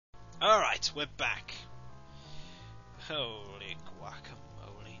Alright, we're back. Holy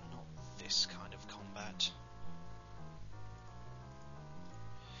guacamole, not this kind of combat.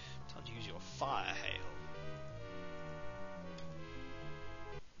 Time to use your fire hail.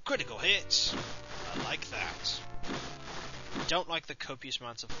 Critical hit! I like that. I don't like the copious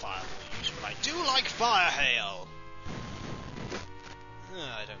amounts of fireball use, but I do like fire hail!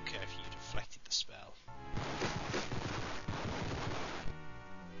 I don't care if you deflected the spell.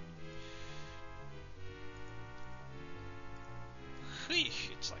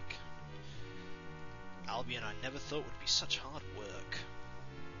 It's like Albion I never thought would be such hard work.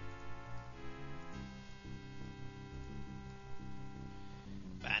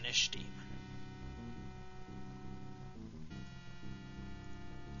 Banish Demon.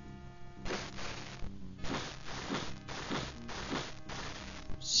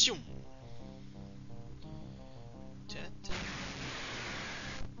 Zoom.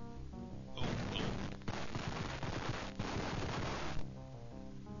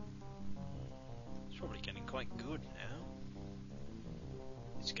 Quite good now.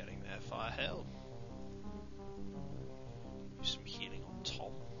 He's getting there, fire hail. Do some healing on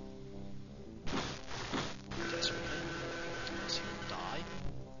Tom. Desperately. Unless he will die.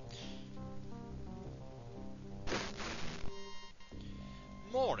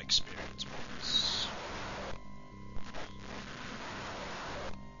 More experience points.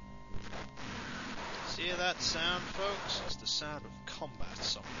 See that sound, folks? It's the sound of combat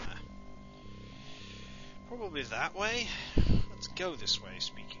somewhere. Probably that way. Let's go this way,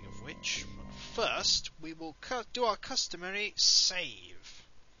 speaking of which. But first, we will do our customary save.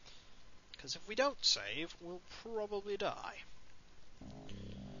 Because if we don't save, we'll probably die.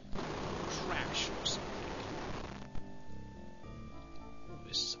 Crash or something. Ooh,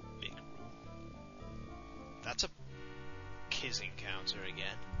 this is a big room. That's a Kiz encounter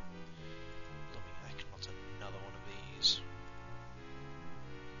again. Blooming heck, not another one of these.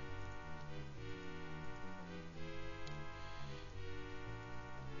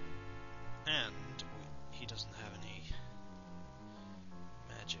 And he doesn't have any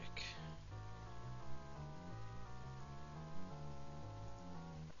magic.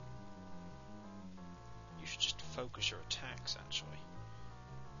 You should just focus your attacks, actually.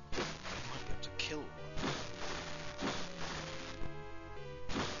 You might be able to kill one.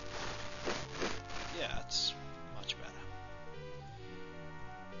 Yeah, that's much better.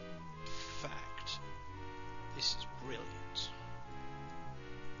 In fact, this is brilliant.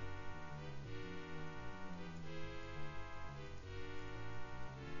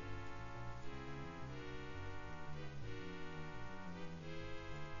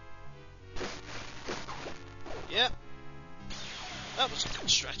 Yep, that was a good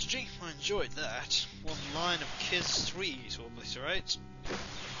strategy. I enjoyed that. One line of Kiz 3 to obliterate.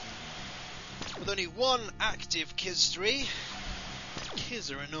 With only one active Kiz 3, Kiz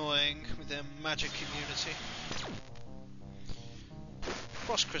are annoying with their magic immunity.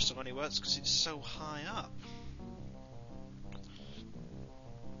 Frost Crystal only works because it's so high up.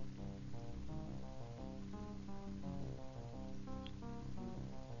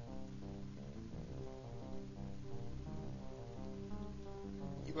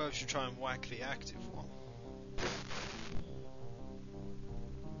 You both should try and whack the active one.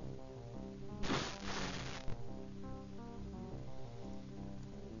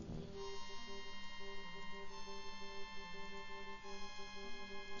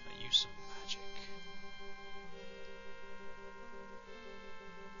 I use some magic.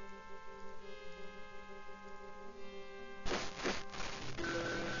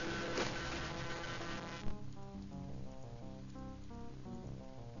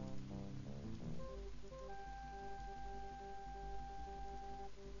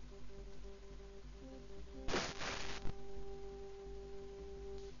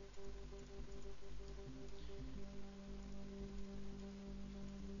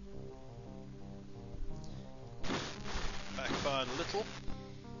 Backfired a little,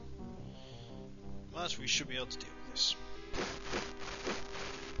 but we should be able to deal with this.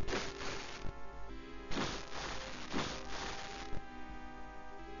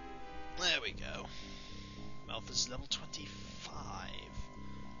 There we go. Malthus level 25.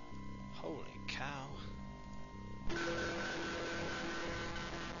 Holy cow.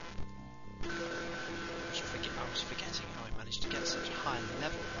 I was forgetting how I managed to get such a high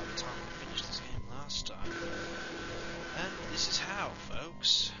level by the time I finished this game last time. And this is how,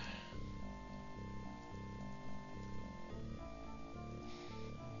 folks.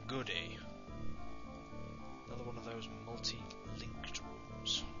 Goody. Another one of those multi-linked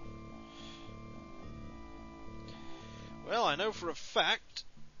rooms. Well, I know for a fact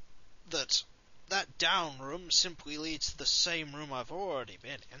that that down room simply leads to the same room I've already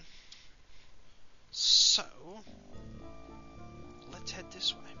been in. So, let's head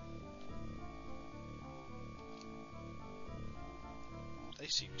this way. They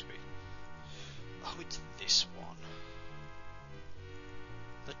seem to be. Oh, it's this one.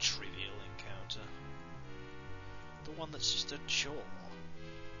 The trivial encounter. The one that's just a chore.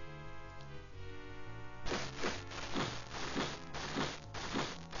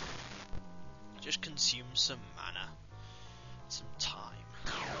 Just consume some mana. Some time.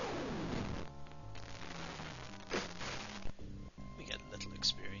 We get little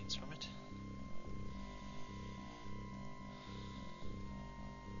experience from it.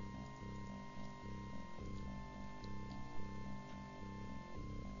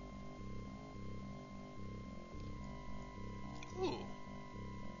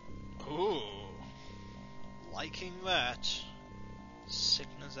 Ooh, liking that.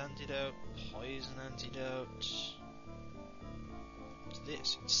 Sickness antidote, poison antidote. What's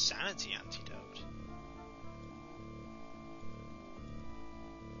this? Insanity antidote.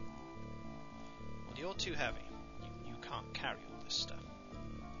 Well, you're too heavy. You can't carry all this stuff.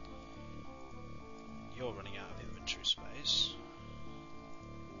 You're running out of inventory space.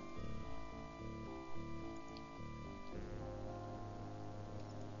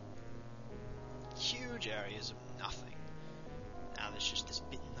 Huge areas of nothing. Now there's just this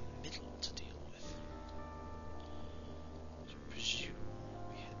bit in the middle to deal with. So I presume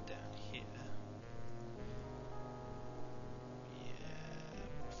we head down here. Yeah,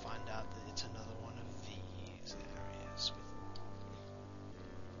 we'll find out that it's another one of these areas with...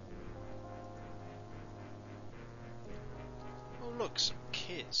 Oh look, some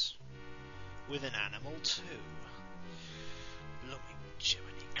kids. With an animal too. Blooming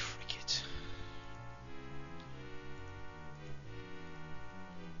Jiminy Cricket.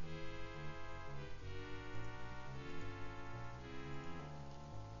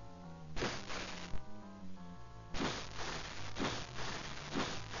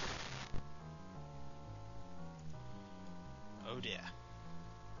 Oh dear.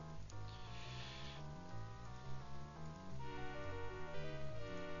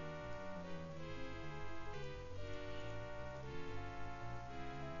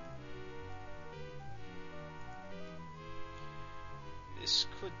 This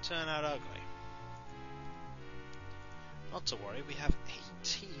could turn out ugly. Not to worry, we have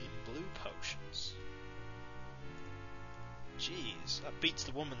 18 blue potions. Jeez, that beats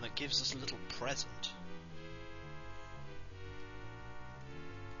the woman that gives us a little present.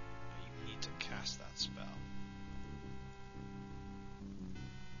 You need to cast that spell.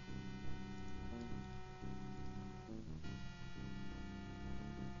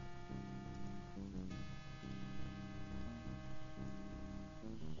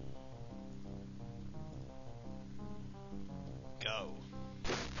 Go.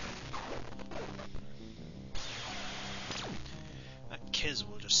 That Kiz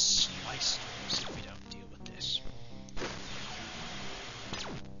will just slice through us if we don't deal with this.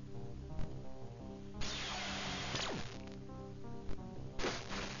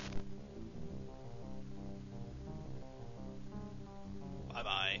 Bye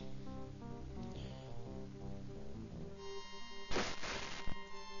bye.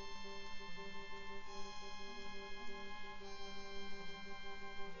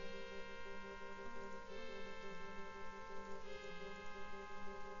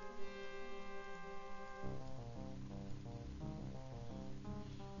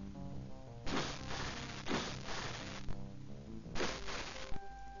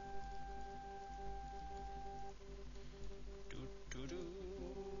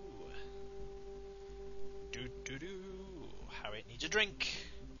 Harriet needs a drink.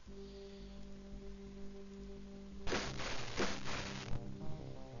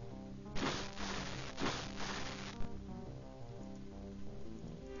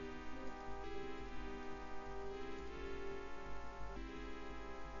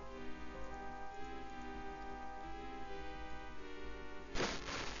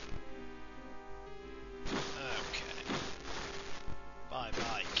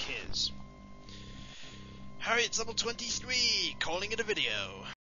 Bye-bye, Kiz. Harriet's level 23, calling it a video.